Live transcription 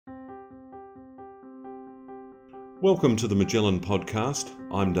Welcome to the Magellan Podcast.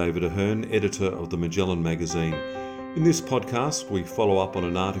 I'm David Ahern, editor of the Magellan magazine. In this podcast, we follow up on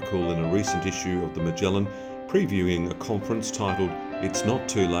an article in a recent issue of the Magellan previewing a conference titled It's Not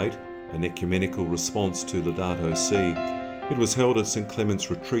Too Late, an ecumenical response to Laudato Si. It was held at St Clement's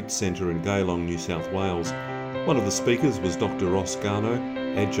Retreat Centre in Geelong, New South Wales. One of the speakers was Dr. Garnaut,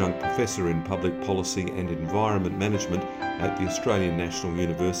 adjunct professor in public policy and environment management at the Australian National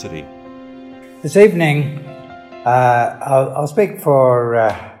University. This evening, I'll speak for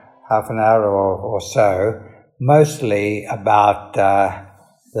half an hour or so, mostly about the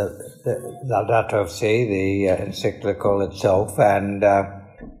Laudato Si, the encyclical itself, and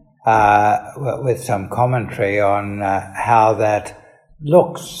with some commentary on how that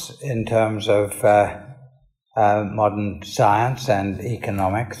looks in terms of modern science and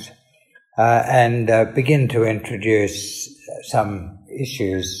economics, and begin to introduce some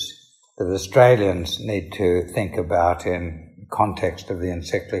issues that Australians need to think about in context of the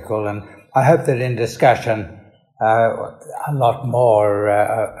encyclical. And I hope that in discussion a lot more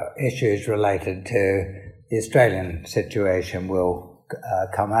issues related to the Australian situation will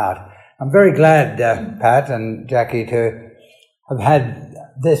come out. I'm very glad, Pat and Jackie, to have had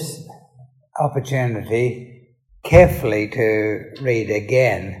this opportunity carefully to read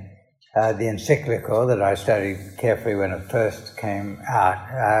again the encyclical that I studied carefully when it first came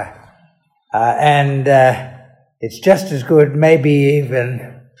out. And it's just as good, maybe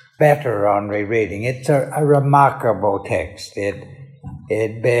even better on rereading. It's a remarkable text.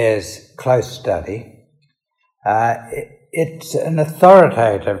 It bears close study. It's an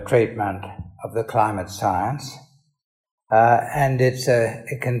authoritative treatment of the climate science, and it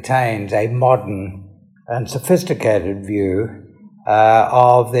contains a modern and sophisticated view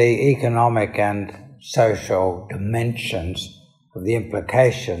of the economic and social dimensions of the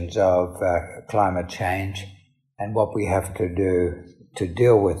implications of climate change and what we have to do to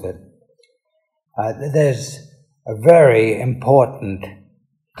deal with it. There's a very important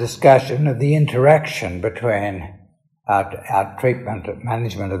discussion of the interaction between our treatment and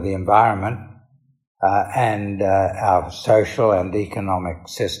management of the environment and our social and economic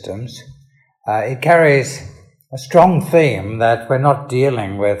systems. It carries a strong theme that we're not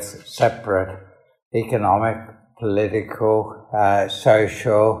dealing with separate economic, political,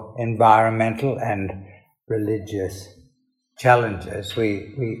 social, environmental, and religious challenges.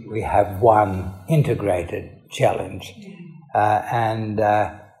 We have one integrated challenge, and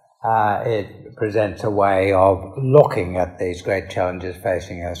it presents a way of looking at these great challenges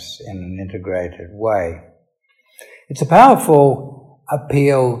facing us in an integrated way. It's a powerful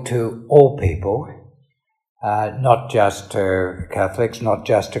appeal to all people, not just to Catholics, not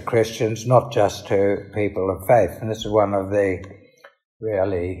just to Christians, not just to people of faith. And this is one of the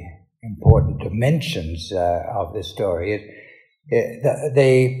really important dimensions of this story.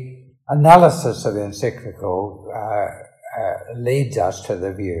 The analysis of the encyclical leads us to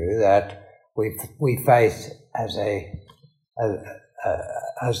the view that we face as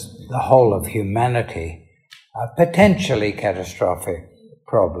the whole of humanity potentially catastrophic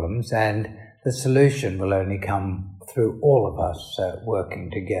problems, and the solution will only come through all of us working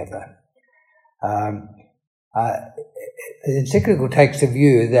together. The encyclical takes a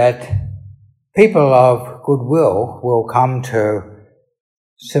view that people of goodwill will come to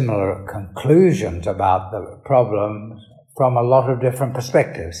similar conclusions about the problem from a lot of different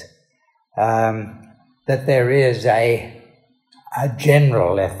perspectives. That there is a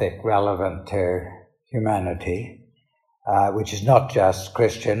general ethic relevant to humanity, which is not just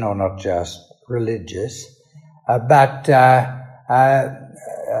Christian or not just religious, but the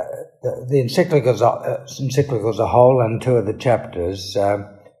encyclical as a whole, and two of the chapters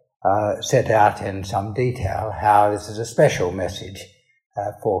set out in some detail how this is a special message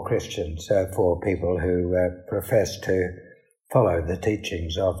for Christians, for people who profess to follow the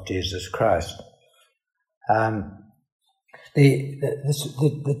teachings of Jesus Christ.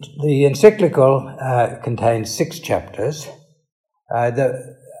 The encyclical contains 6 chapters.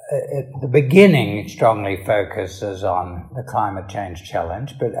 The beginning strongly focuses on the climate change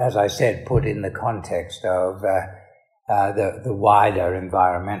challenge, but as I said, put in the context of the wider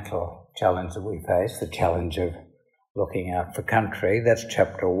environmental challenge that we face, the challenge of looking out for country. That's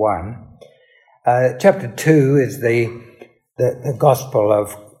chapter 1. Chapter 2 is the gospel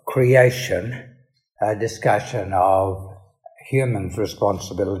of creation, a discussion of humans'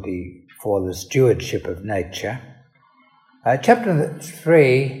 responsibility for the stewardship of nature. Chapter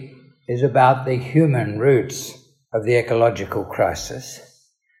 3 is about the human roots of the ecological crisis,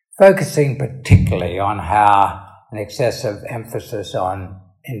 focusing particularly on how an excessive emphasis on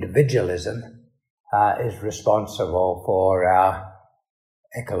individualism is responsible for our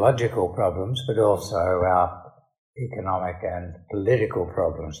ecological problems, but also our economic and political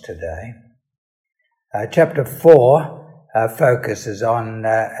problems today. Chapter 4 focuses on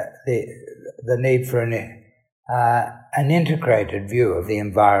the need for an integrated view of the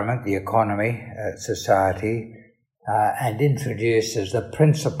environment, the economy, society, and introduces the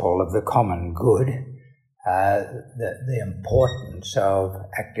principle of the common good, the importance of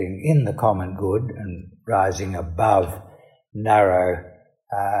acting in the common good and rising above narrow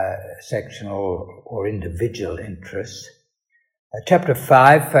sectional or individual interests. Chapter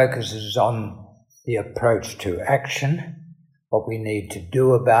 5 focuses on the approach to action, what we need to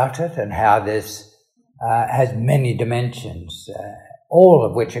do about it, and how this has many dimensions, all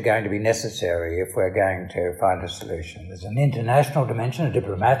of which are going to be necessary if we're going to find a solution. There's an international dimension, a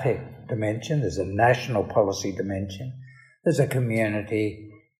diplomatic dimension, there's a national policy dimension, there's a community,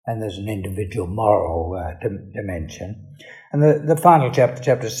 and there's an individual moral dimension. And the final chapter,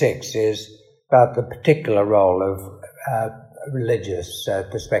 chapter 6, is about the particular role of religious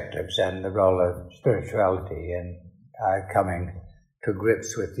perspectives and the role of spirituality in coming to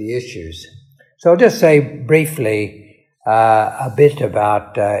grips with the issues. So I'll just say briefly a bit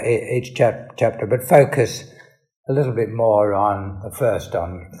about each chapter, but focus a little bit more on the first,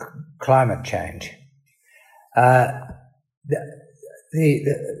 on climate change.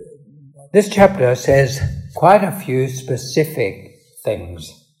 This chapter says quite a few specific things,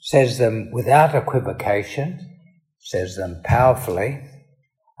 says them without equivocation, says them powerfully,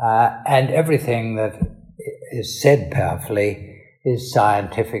 and everything that is said powerfully is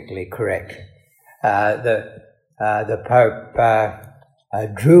scientifically correct. The Pope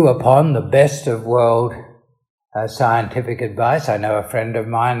drew upon the best of world scientific advice. I know a friend of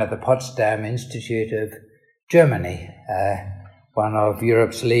mine at the Potsdam Institute of Germany, one of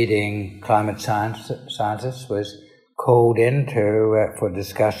Europe's leading climate scientists, was called in for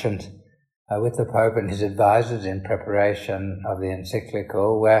discussions with the Pope and his advisors in preparation of the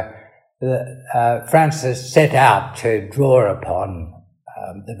encyclical, where Francis set out to draw upon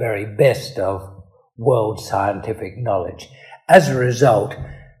the very best of world scientific knowledge. As a result,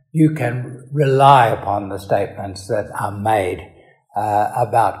 you can rely upon the statements that are made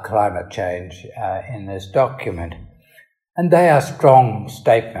about climate change in this document. And they are strong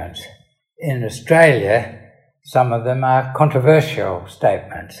statements. In Australia, some of them are controversial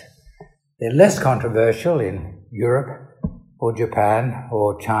statements. They're less controversial in Europe or Japan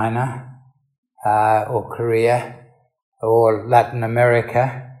or China or Korea or Latin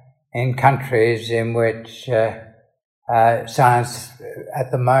America, in countries in which science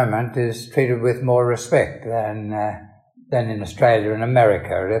at the moment is treated with more respect than in Australia and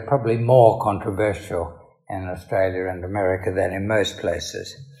America. They're probably more controversial in Australia and America than in most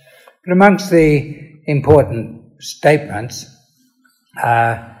places. But amongst the important statements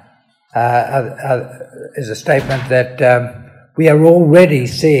is a statement that we are already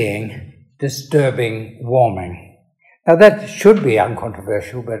seeing disturbing warming. Now that should be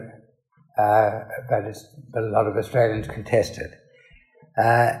uncontroversial, but a lot of Australians contest it.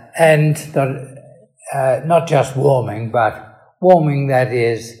 And not just warming, but warming that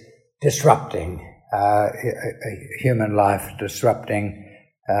is disrupting human life, disrupting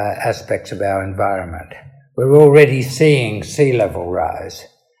aspects of our environment. We're already seeing sea level rise.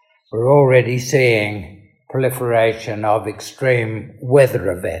 We're already seeing proliferation of extreme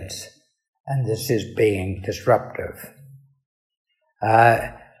weather events, and this is being disruptive.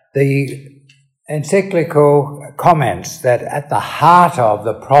 The encyclical comments that at the heart of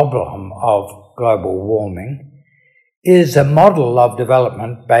the problem of global warming is a model of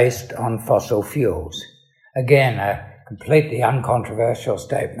development based on fossil fuels. Again, a completely uncontroversial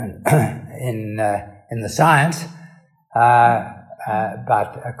statement in the science,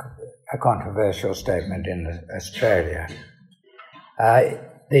 but a controversial statement in Australia.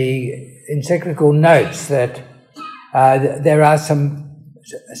 The encyclical notes that there are some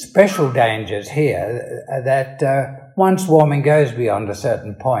special dangers here, that once warming goes beyond a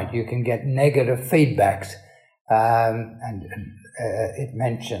certain point, you can get negative feedbacks, and it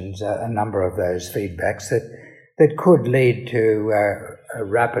mentions a number of those feedbacks that could lead to a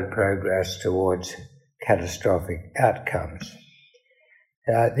rapid progress towards catastrophic outcomes.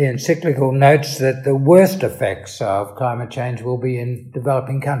 The encyclical notes that the worst effects of climate change will be in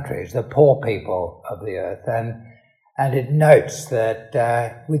developing countries, the poor people of the earth, and it notes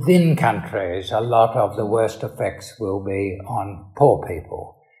that within countries a lot of the worst effects will be on poor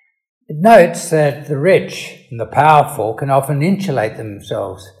people. It notes that the rich and the powerful can often insulate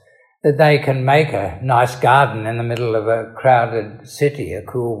themselves, that they can make a nice garden in the middle of a crowded city, a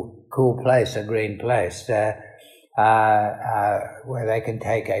cool cool place, a green place, where they can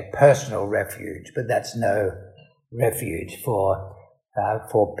take a personal refuge, but that's no refuge for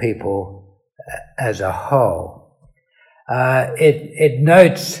people as a whole. It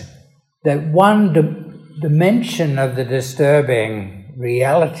notes that one dimension of the disturbing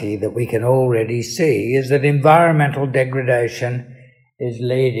reality that we can already see is that environmental degradation is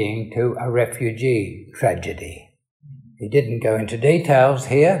leading to a refugee tragedy. He didn't go into details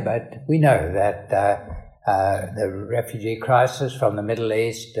here, but we know that the refugee crisis from the Middle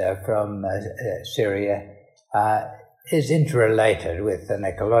East, from Syria, is interrelated with an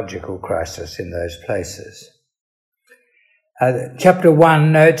ecological crisis in those places. Chapter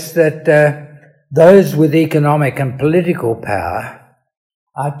 1 notes that those with economic and political power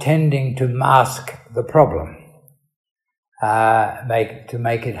are tending to mask the problem, to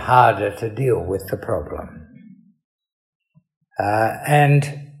make it harder to deal with the problem. And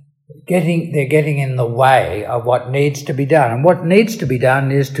they're getting in the way of what needs to be done. And what needs to be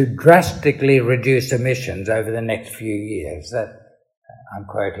done is to drastically reduce emissions over the next few years. That I'm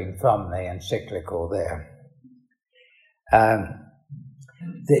quoting from the encyclical there.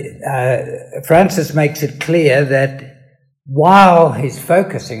 Francis makes it clear that while he's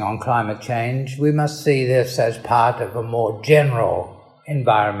focusing on climate change, we must see this as part of a more general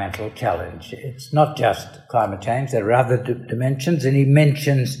environmental challenge. It's not just climate change, there are other dimensions, and he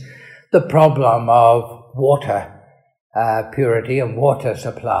mentions the problem of water purity and water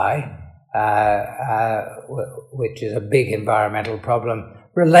supply, which is a big environmental problem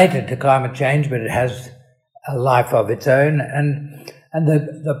related to climate change, but it has a life of its own, and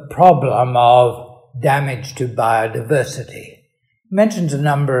the problem of damage to biodiversity. He mentions a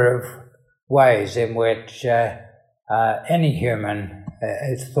number of ways in which any human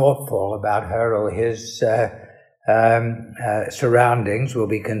is thoughtful about her or his surroundings will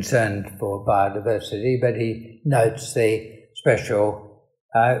be concerned for biodiversity, but he notes the special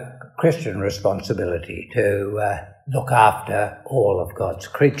Christian responsibility to look after all of God's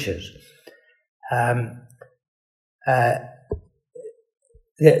creatures.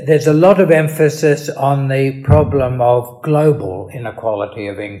 There's a lot of emphasis on the problem of global inequality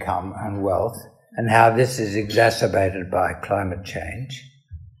of income and wealth and how this is exacerbated by climate change.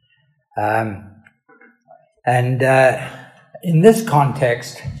 In this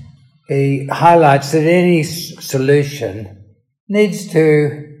context, he highlights that any solution needs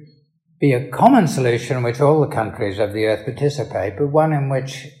to be a common solution in which all the countries of the earth participate, but one in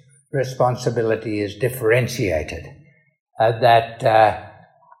which responsibility is differentiated.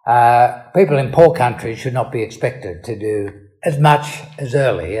 People in poor countries should not be expected to do as much as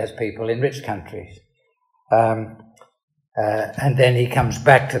early as people in rich countries. And then he comes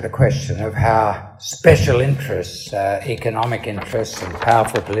back to the question of how special interests, economic interests and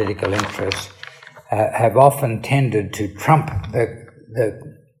powerful political interests have often tended to trump the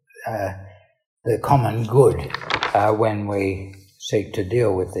common good when we seek to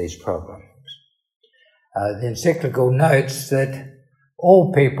deal with these problems. The encyclical notes that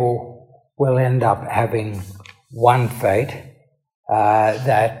all people will end up having one fate,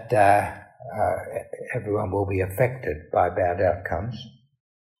 that everyone will be affected by bad outcomes.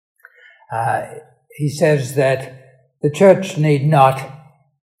 He says that the Church need not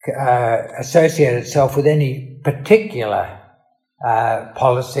associate itself with any particular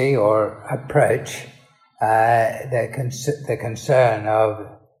policy or approach. The concern of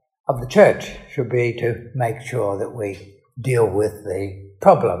the Church should be to make sure that we deal with the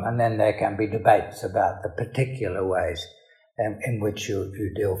problem, and then there can be debates about the particular ways in which you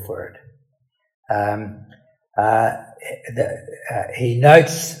deal for it. He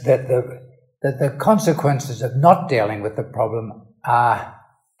notes that the consequences of not dealing with the problem are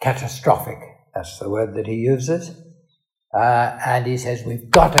catastrophic. That's the word that he uses. And he says we've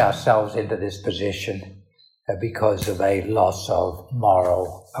got ourselves into this position because of a loss of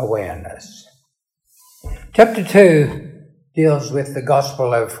moral awareness. Chapter 2 deals with the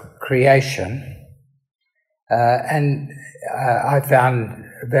gospel of creation, and I found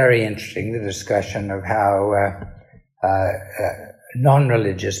very interesting the discussion of how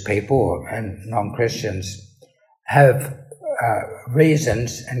non-religious people and non-Christians have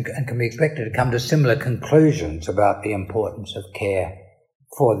reasons and can be expected to come to similar conclusions about the importance of care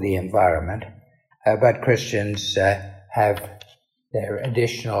for the environment, but Christians have their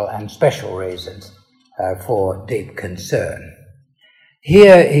additional and special reasons for deep concern.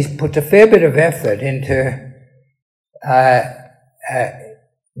 Here he's put a fair bit of effort into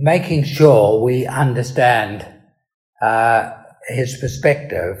making sure we understand his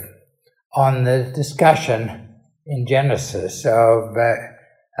perspective on the discussion in Genesis of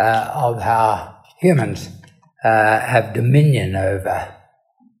of how humans have dominion over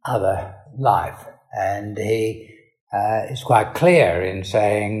other life. And he is quite clear in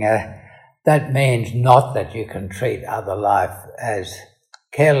saying that means not that you can treat other life as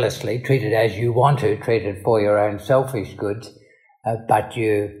carelessly, treat it as you want to, treat it for your own selfish goods, but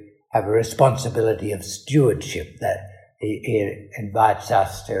you have a responsibility of stewardship. That he invites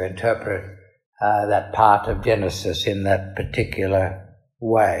us to interpret that part of Genesis in that particular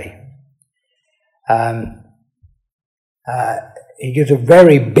way. He gives a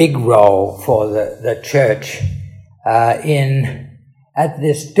very big role for the church at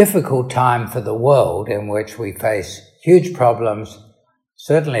this difficult time for the world, in which we face huge problems,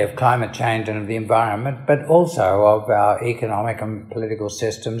 certainly of climate change and of the environment, but also of our economic and political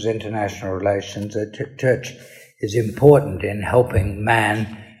systems, international relations. The church is important in helping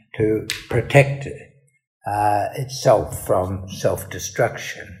man to protect itself from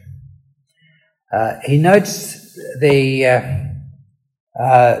self-destruction. He notes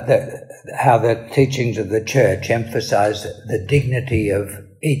how the teachings of the church emphasize the dignity of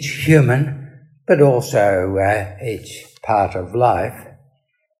each human, but also each part of life.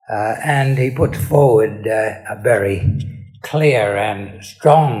 And he puts forward a very clear and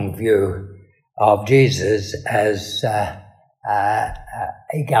strong view of Jesus as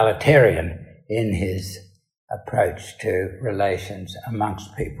egalitarian in his approach to relations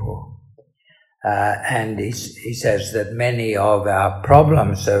amongst people. And he says that many of our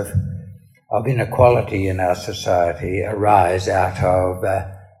problems of inequality in our society arise out of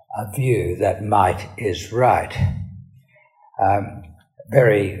a view that might is right.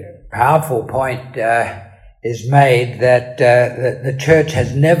 Very powerful point is made that the church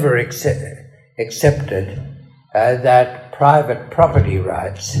has never accepted that private property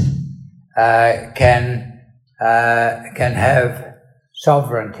rights can have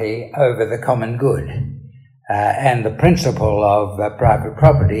sovereignty over the common good. And the principle of private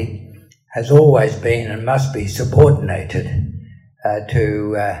property has always been and must be subordinated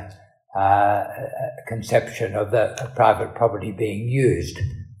to conception of the private property being used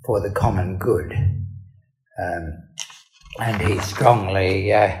for the common good. And he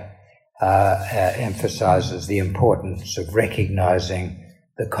strongly emphasizes the importance of recognizing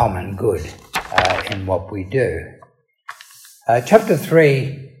the common good in what we do. Chapter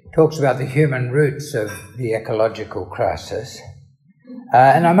 3 talks about the human roots of the ecological crisis.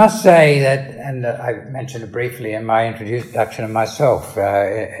 And I must say that, and I mentioned it briefly in my introduction of myself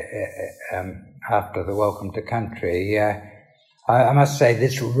after the Welcome to Country, I must say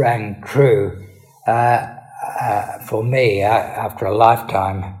this rang true for me after a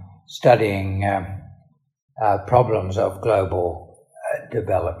lifetime studying problems of global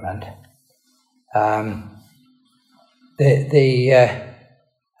development.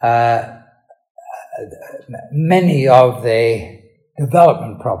 Many of the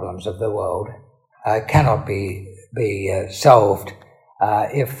development problems of the world cannot be solved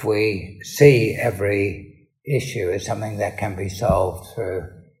if we see every issue as something that can be solved through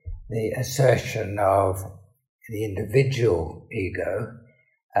the assertion of the individual ego.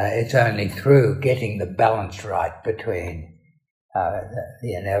 It's only through getting the balance right between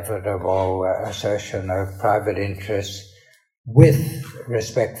the inevitable assertion of private interests with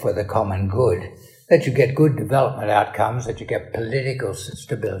respect for the common good that you get good development outcomes, that you get political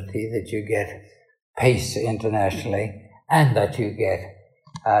stability, that you get peace internationally, and that you get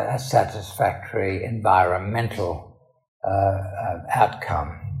a satisfactory environmental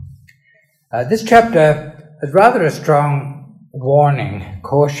outcome. This chapter is rather a strong warning,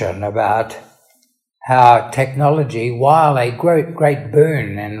 caution about how technology, while a great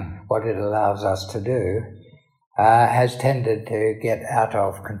boon in what it allows us to do, has tended to get out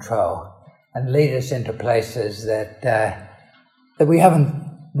of control and lead us into places that we haven't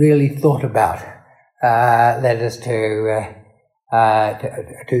really thought about, led us to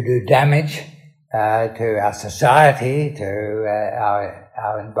do damage to our society, to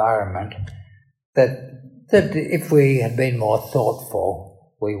our environment, that if we had been more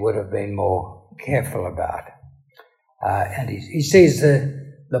thoughtful, we would have been more careful about. And he sees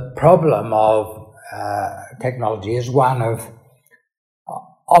the problem of technology as one of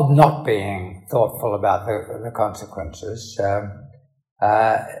not being thoughtful about the consequences.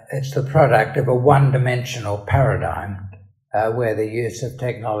 It's the product of a one-dimensional paradigm where the use of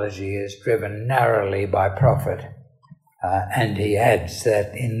technology is driven narrowly by profit. And he adds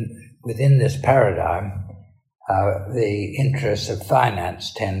that within this paradigm, the interests of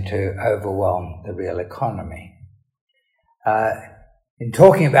finance tend to overwhelm the real economy. In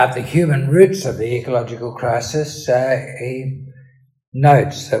talking about the human roots of the ecological crisis, he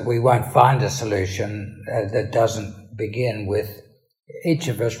notes that we won't find a solution that doesn't begin with each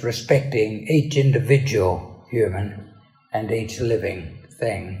of us respecting each individual human and each living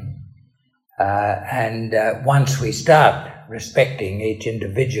thing. And once we start respecting each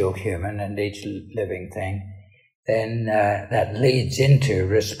individual human and each living thing, then that leads into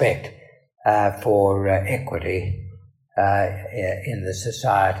respect for equity in the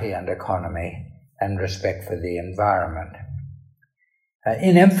society and economy, and respect for the environment.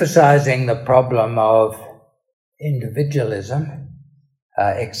 In emphasizing the problem of individualism,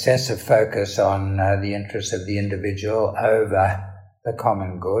 excessive focus on the interests of the individual over the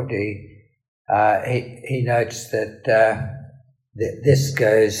common good, he notes that this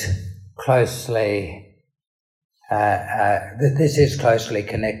goes closely, that this is closely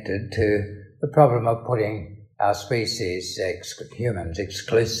connected to the problem of putting our species, humans,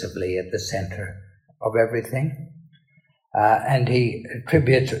 exclusively at the center of everything. And he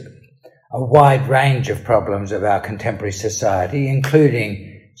attributes a wide range of problems of our contemporary society,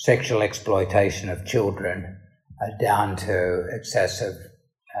 including sexual exploitation of children, down to excessive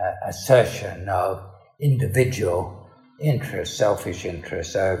assertion of individual interests, selfish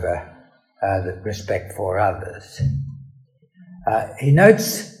interests, over the respect for others. He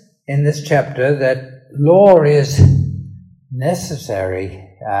notes in this chapter that law is necessary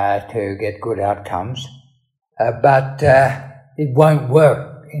to get good outcomes, but it won't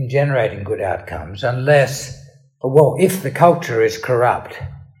work in generating good outcomes unless, well, if the culture is corrupt,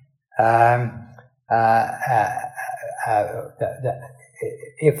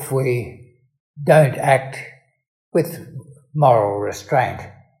 if we don't act with moral restraint,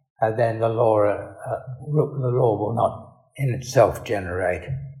 then the law will not in itself generate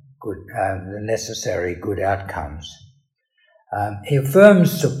good, the necessary good outcomes. He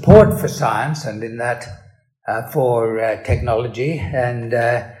affirms support for science, and in that for technology, and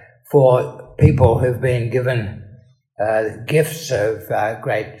for people who've been given gifts of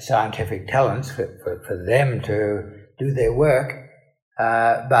great scientific talents for them to do their work,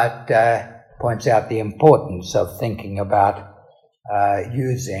 but points out the importance of thinking about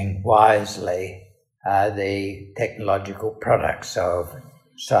using wisely the technological products of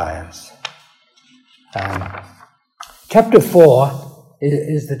science. Chapter 4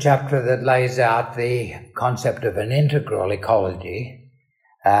 is the chapter that lays out the concept of an integral ecology,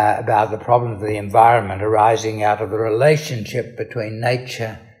 about the problem of the environment arising out of the relationship between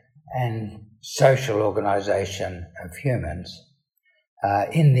nature and social organization of humans.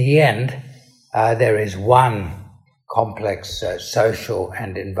 In the end, there is one complex social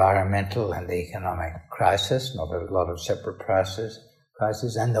and environmental and economic crisis, not a lot of separate crises,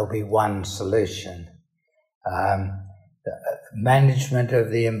 and there'll be one solution. Management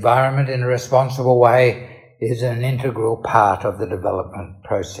of the environment in a responsible way is an integral part of the development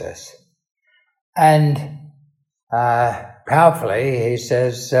process. And powerfully, he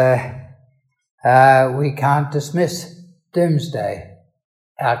says, we can't dismiss doomsday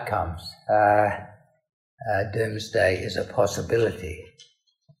outcomes. Doomsday is a possibility.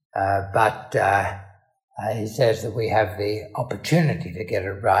 But he says that we have the opportunity to get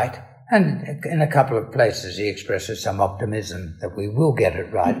it right, and in a couple of places he expresses some optimism that we will get it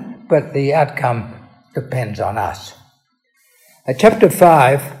right, but the outcome depends on us. Chapter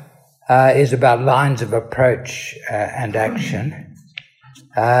 5 is about lines of approach and action,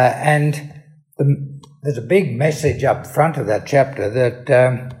 and there's a big message up front of that chapter that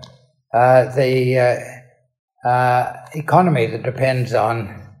the economy that depends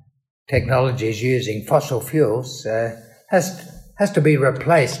on technologies using fossil fuels has to be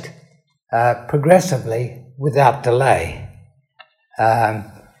replaced progressively without delay.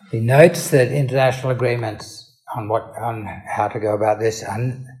 He notes that international agreements on how to go about this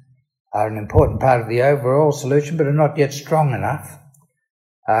are an important part of the overall solution, but are not yet strong enough.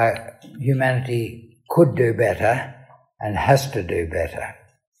 Humanity could do better and has to do better.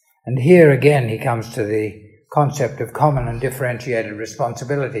 And here again he comes to the concept of common and differentiated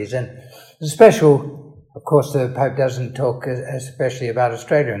responsibilities. And the special, of course, the Pope doesn't talk especially about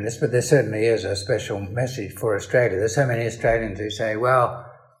Australia in this, but there certainly is a special message for Australia. There's so many Australians who say, well,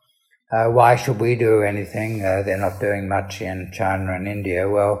 why should we do anything? They're not doing much in China and India.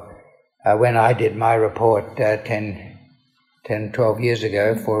 Well, when I did my report 10, 12 years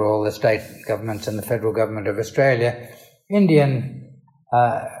ago for all the state governments and the federal government of Australia, Indian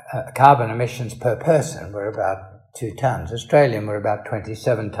carbon emissions per person were about 2 tonnes. Australian were about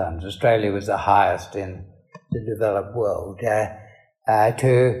 27 tonnes. Australia was the highest in the developed world. To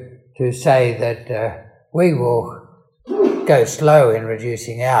say that we will go slow in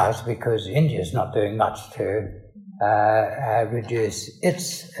reducing ours because India's not doing much to reduce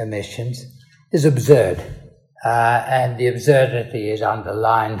its emissions is absurd. And the absurdity is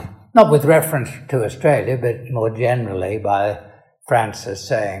underlined, not with reference to Australia, but more generally by Francis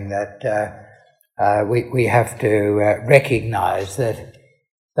saying that we have to recognise that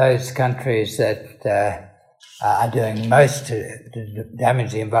those countries that are doing most to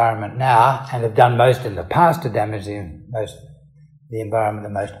damage the environment now and have done most in the past to damage the environment the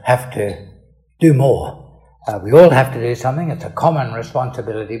most have to do more. We all have to do something. It's a common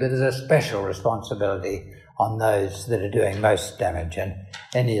responsibility, but there's a special responsibility on those that are doing most damage. And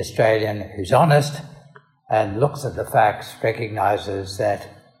any Australian who's honest and looks at the facts recognises that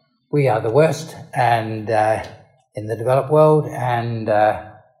we are the worst and in the developed world, and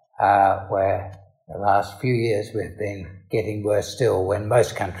where the last few years we've been getting worse still when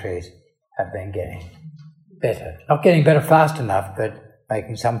most countries have been getting better. Not getting better fast enough, but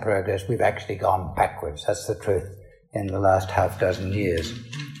making some progress. We've actually gone backwards. That's the truth in the last half dozen years.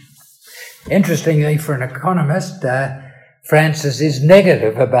 Interestingly, for an economist, Francis is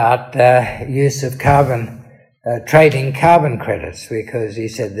negative about use of trading carbon credits, because he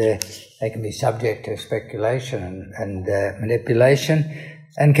said they can be subject to speculation and manipulation,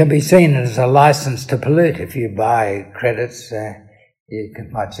 and can be seen as a license to pollute. If you buy credits, you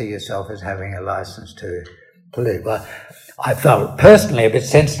might see yourself as having a license to pollute. Well, I felt personally a bit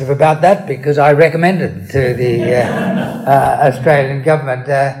sensitive about that, because I recommended to the Australian government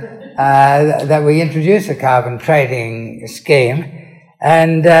that we introduce a carbon trading scheme.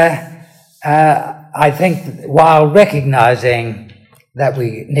 And I think, while recognising that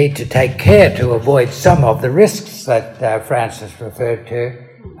we need to take care to avoid some of the risks that Francis referred to,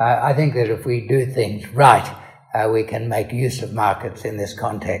 I think that if we do things right, we can make use of markets in this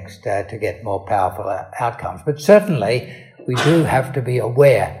context to get more powerful outcomes. But certainly we do have to be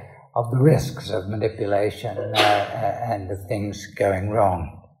aware of the risks of manipulation and of things going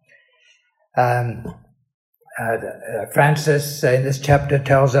wrong. Francis, in this chapter,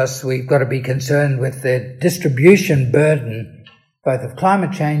 tells us we've got to be concerned with the distribution burden both of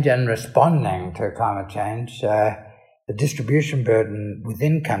climate change and responding to climate change, the distribution burden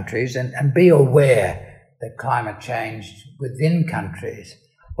within countries, and be aware that climate change within countries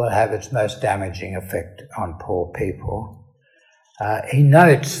will have its most damaging effect on poor people. He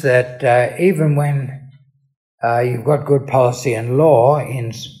notes that even when you've got good policy and law,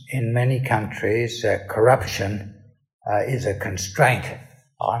 in many countries, corruption is a constraint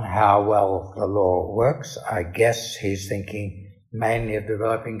on how well the law works. I guess he's thinking mainly of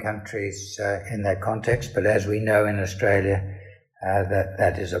developing countries in that context, but as we know in Australia,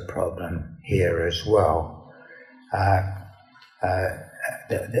 that is a problem here as well.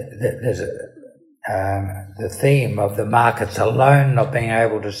 There's the theme of the markets alone not being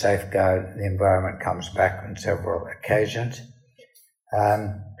able to safeguard the environment comes back on several occasions.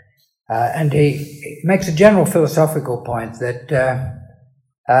 And he makes a general philosophical point that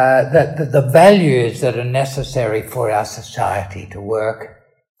the values that are necessary for our society to work,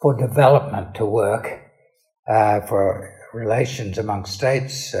 for development to work, for relations among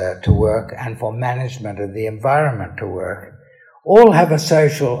states to work, and for management of the environment to work, all have a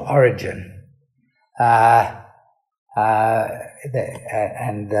social origin. The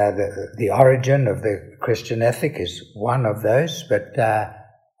origin of the Christian ethic is one of those, but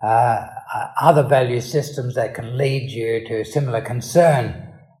other value systems that can lead you to similar concern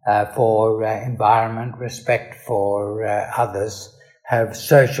for environment, respect for others, have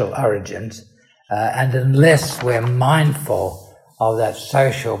social origins. And unless we're mindful of that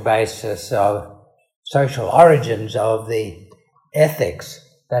social basis, of social origins of the ethics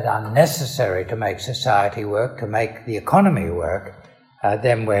that are necessary to make society work, to make the economy work,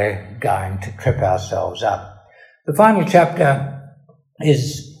 then we're going to trip ourselves up. The final chapter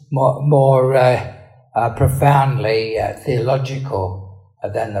is more profoundly theological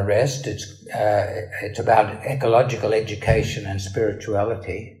than the rest. It's about ecological education and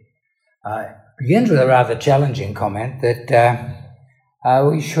spirituality. Begins with a rather challenging comment that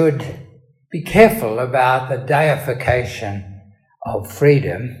we should be careful about the deification of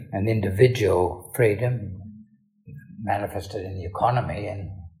freedom and individual freedom manifested in the economy and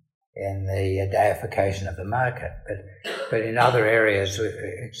in the deification of the market, but in other areas,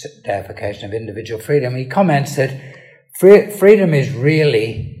 it's deification of individual freedom. He comments that freedom is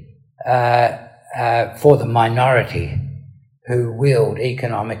really for the minority who wield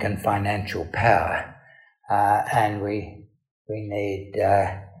economic and financial power, and we need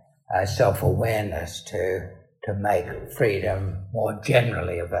self-awareness to make freedom more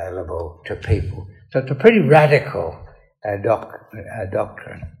generally available to people. So it's a pretty radical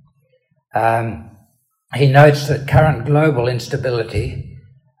doctrine. he notes that current global instability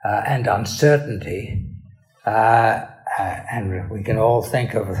and uncertainty, and we can all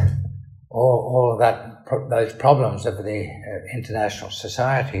think of all of those problems of the international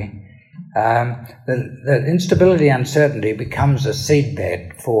society, the instability and uncertainty becomes a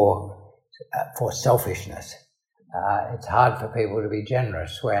seedbed for selfishness. It's hard for people to be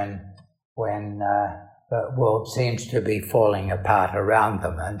generous when the world seems to be falling apart around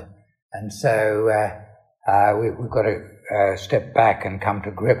them, and so we've got to step back and come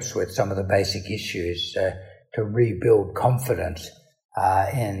to grips with some of the basic issues to rebuild confidence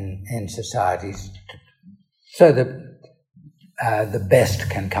in societies, so that the best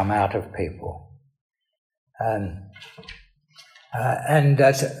can come out of people. And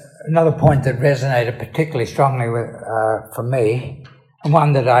that's another point that resonated particularly strongly for me, and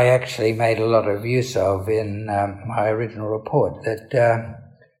one that I actually made a lot of use of in my original report, that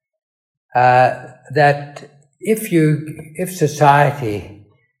if society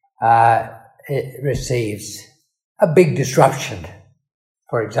it receives a big disruption,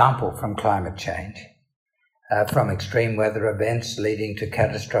 for example, from climate change, from extreme weather events leading to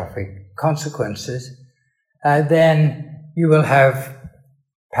catastrophic consequences, then you will have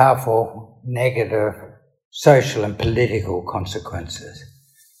powerful negative social and political consequences,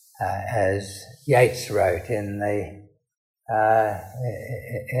 as Yeats wrote in the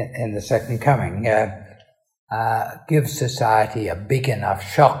Second Coming. Give society a big enough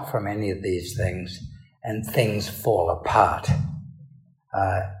shock from any of these things, and things fall apart.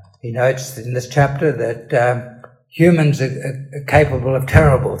 He notes in this chapter that humans are capable of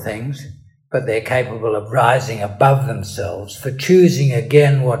terrible things, but they're capable of rising above themselves, for choosing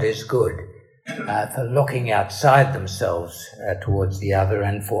again what is good, for looking outside themselves towards the other,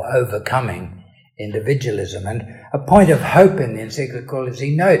 and for overcoming individualism. And a point of hope in the encyclical is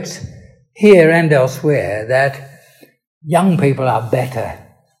he notes here and elsewhere that young people are better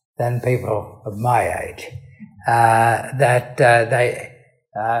than people of my age, that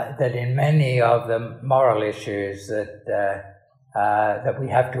in many of the moral issues that we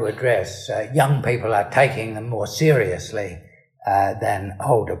have to address, young people are taking them more seriously than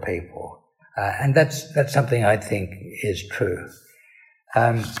older people, and that's something I think is true.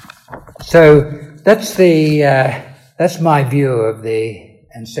 So that's my view of the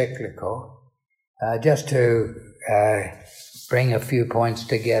encyclical. Just to bring a few points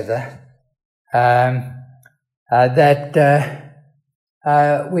together, that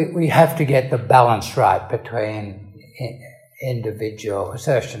we have to get the balance right between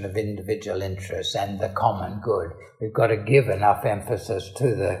assertion of individual interests and the common good. We've got to give enough emphasis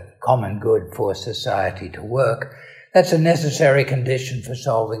to the common good for society to work. That's a necessary condition for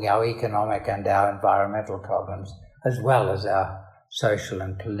solving our economic and our environmental problems, as well as our social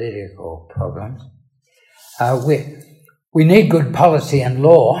and political problems. We need good policy and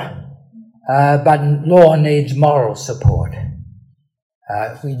law, but law needs moral support.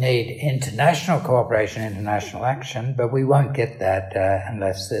 We need international cooperation, international action, but we won't get that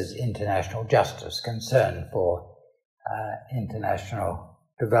unless there's international justice, concern for international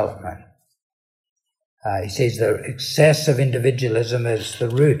development. He sees the excess of individualism as the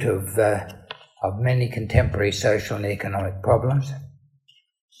root of many contemporary social and economic problems.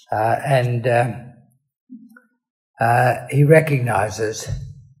 And he recognizes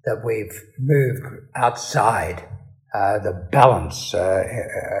that we've moved outside the balance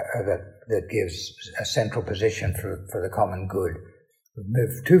that gives a central position for the common good. We've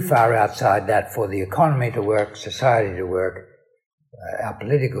moved too far outside that for the economy to work, society to work, our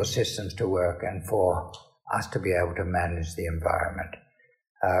political systems to work, and for us to be able to manage the environment.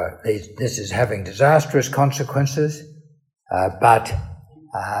 This is having disastrous consequences, but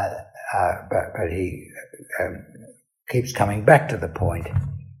he keeps coming back to the point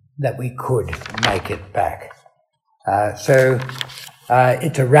that we could make it back. So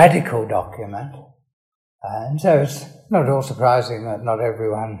it's a radical document, and so it's not at all surprising that not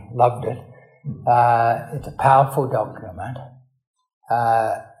everyone loved it. It's a powerful document.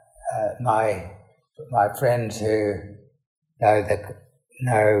 My friends who know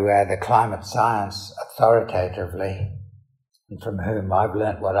the climate science authoritatively, and from whom I've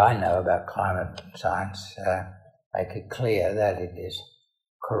learnt what I know about climate science, make it clear that it is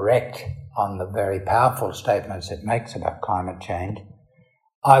correct on the very powerful statements it makes about climate change.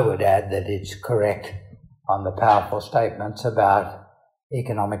 I would add that it's correct on the powerful statements about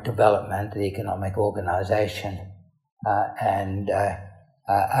economic development, economic organisation, and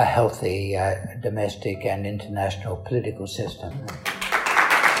a healthy domestic and international political system.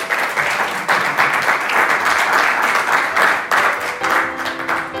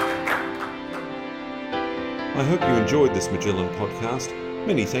 I hope you enjoyed this Magellan podcast.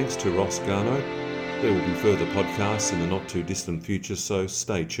 Many thanks to Ross Garnaut. There will be further podcasts in the not too distant future, so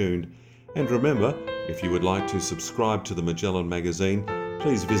stay tuned. And remember, if you would like to subscribe to the Magellan magazine,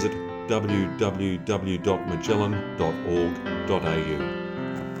 please visit www.magellan.org.au.